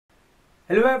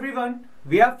Hello everyone,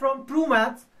 we are from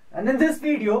TrueMaths and in this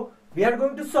video we are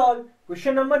going to solve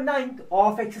question number 9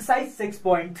 of exercise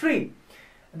 6.3.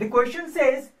 The question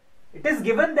says it is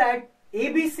given that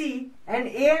ABC and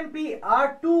AMP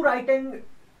are two right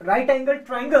angled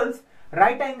triangles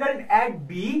right angled at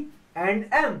B and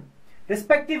M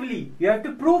respectively. You have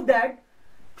to prove that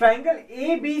triangle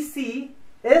ABC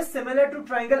is similar to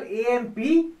triangle AMP,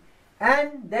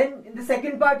 and then in the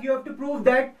second part you have to prove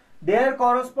that their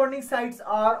corresponding sides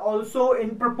are also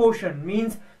in proportion,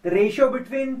 means the ratio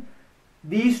between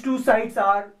these two sides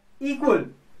are equal.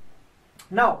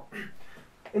 Now,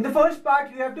 in the first part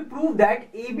you have to prove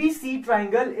that ABC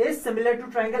triangle is similar to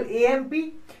triangle AMP,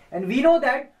 and we know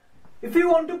that if you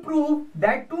want to prove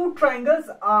that two triangles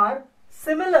are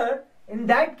similar, in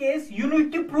that case you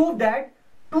need to prove that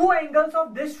two angles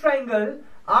of this triangle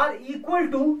are equal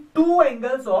to two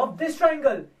angles of this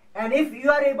triangle. And if you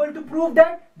are able to prove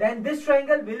that, then this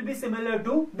triangle will be similar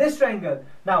to this triangle.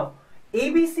 Now,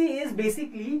 ABC is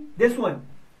basically this one,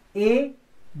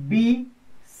 ABC,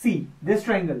 this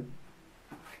triangle.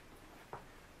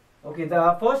 Okay,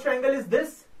 the first triangle is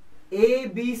this,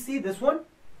 ABC, this one.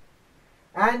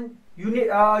 And you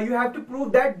have to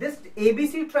prove that this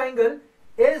ABC triangle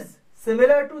is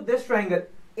similar to this triangle,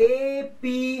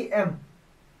 APM.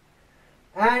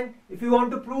 And if you want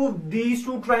to prove these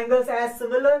two triangles as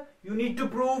similar, you need to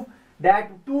prove that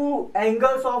two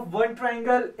angles of one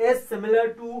triangle is similar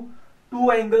to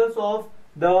two angles of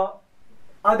the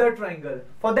other triangle.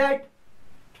 For that,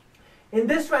 in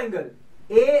this triangle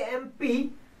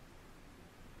AMP,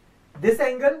 this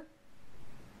angle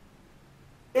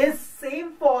is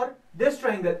same for this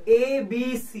triangle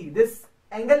ABC. This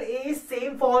angle A is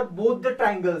same for both the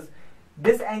triangles.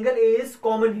 This angle A is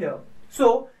common here.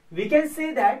 So we can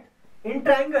say that in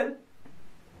triangle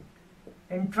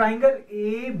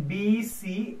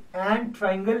ABC and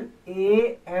triangle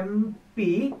AMP,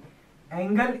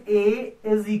 angle A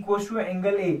is equal to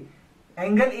angle A.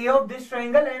 Angle A of this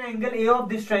triangle and angle A of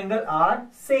this triangle are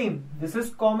same. This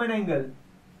is common angle.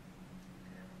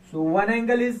 So one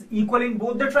angle is equal in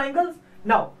both the triangles.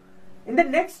 Now, for the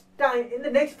next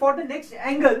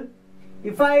angle,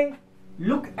 if I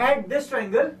look at this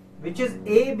triangle, which is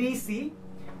ABC,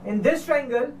 in this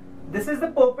triangle, this is the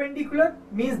perpendicular,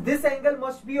 means this angle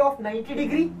must be of 90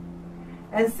 degree.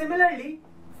 And similarly,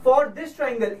 for this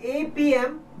triangle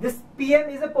APM, this PM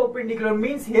is a perpendicular,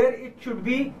 means here it should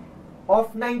be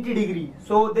of 90 degree.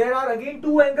 So there are again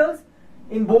two angles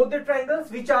in both the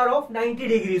triangles which are of 90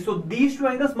 degrees. So these two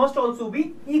angles must also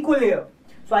be equal here.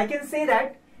 So I can say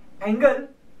that angle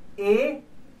AMP,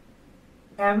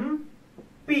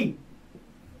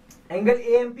 angle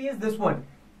AMP is this one,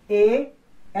 AMP.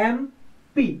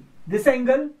 This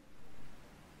angle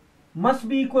must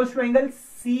be equal to angle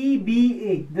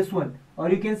CBA, this one, or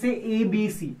you can say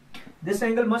ABC. This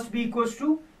angle must be equal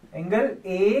to angle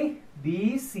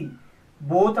ABC.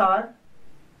 Both are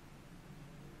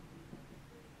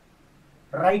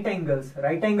right angles.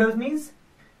 Right angles means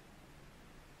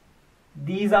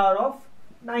these are of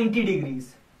 90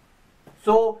 degrees.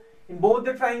 So in both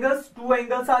the triangles, two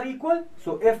angles are equal.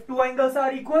 So if two angles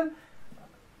are equal,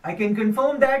 I can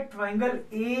confirm that triangle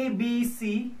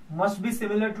ABC must be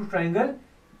similar to triangle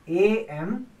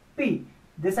AMP.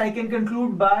 This I can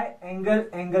conclude by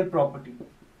angle property.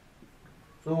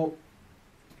 So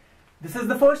this is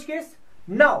the first case.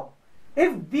 Now,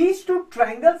 if these two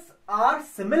triangles are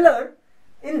similar,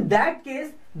 in that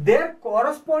case their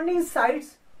corresponding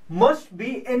sides must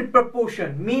be in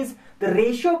proportion, means the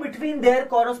ratio between their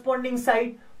corresponding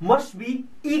side must be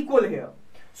equal here.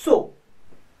 So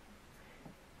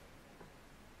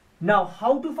now,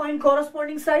 how to find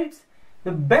corresponding sides?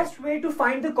 The best way to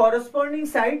find the corresponding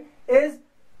side is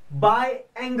by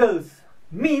angles.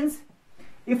 Means,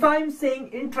 if I am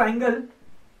saying in triangle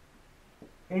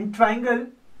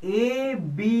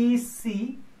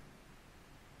ABC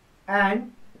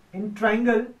and in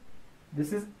triangle,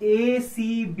 this is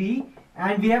ACB,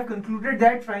 and we have concluded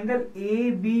that triangle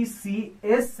ABC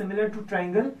is similar to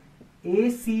triangle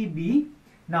ACB.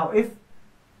 Now,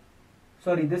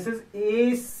 this is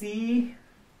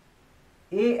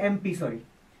AMP.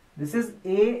 This is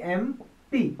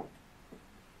AMP.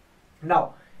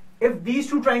 Now, if these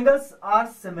two triangles are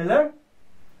similar,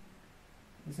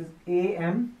 this is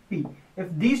AMP. If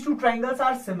these two triangles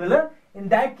are similar, in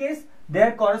that case,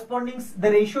 the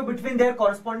ratio between their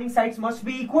corresponding sides must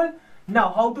be equal.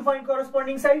 Now, how to find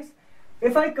corresponding sides?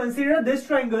 If I consider this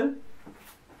triangle,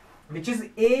 which is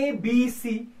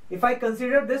ABC, if I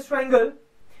consider this triangle,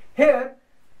 here,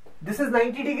 this is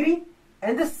 90 degree,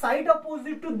 and the side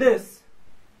opposite to this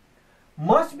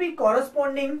must be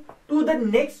corresponding to the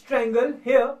next triangle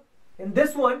here in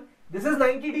this one, this is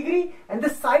 90 degree and the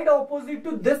side opposite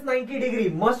to this 90 degree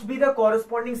must be the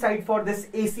corresponding side for this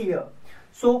AC here.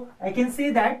 So I can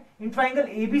say that in triangle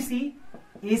ABC,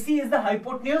 AC is the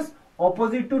hypotenuse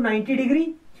opposite to 90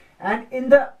 degree, and in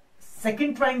the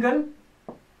second triangle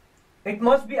it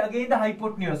must be again the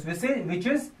hypotenuse which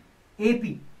is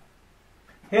AP.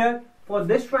 Here for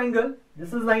this triangle,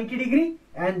 this is 90 degree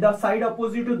and the side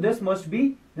opposite to this must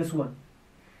be this one.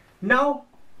 Now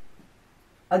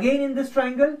again in this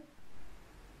triangle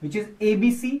which is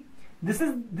ABC,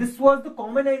 this was the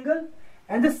common angle,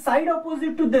 and the side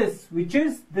opposite to this which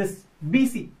is this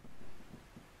BC,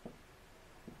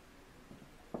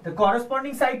 the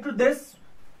corresponding side to this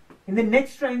in the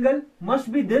next triangle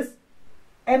must be this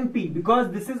MP,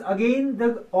 because this is again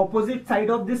the opposite side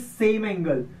of this same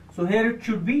angle. So here it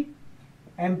should be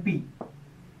MP.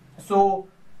 So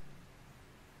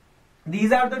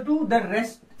these are the two. The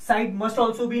rest side must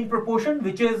also be in proportion,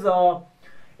 which is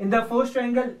in the first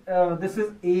triangle this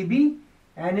is AB,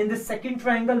 and in the second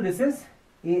triangle this is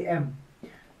AM.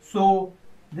 So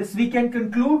this we can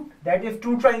conclude that if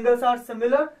two triangles are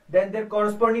similar, then their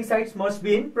corresponding sides must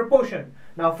be in proportion.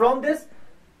 Now from this,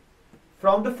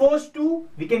 from the first two,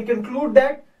 we can conclude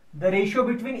that the ratio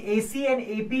between AC and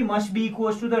AP must be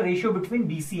equal to the ratio between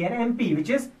BC and MP, which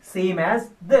is same as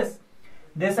this.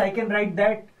 This I can write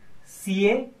that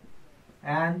CA,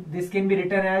 and this can be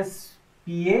written as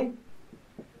PA.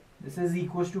 This is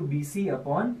equals to BC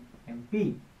upon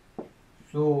MP.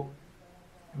 So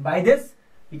by this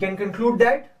we can conclude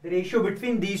that the ratio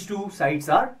between these two sides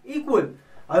are equal.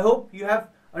 I hope you have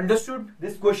understood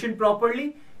this question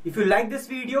properly. If you like this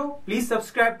video, please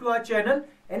subscribe to our channel,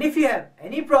 and if you have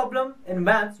any problem in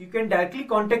maths, you can directly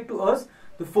contact to us.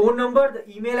 The phone number,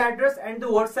 the email address and the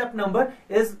WhatsApp number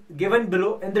is given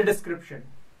below in the description.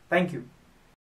 Thank you.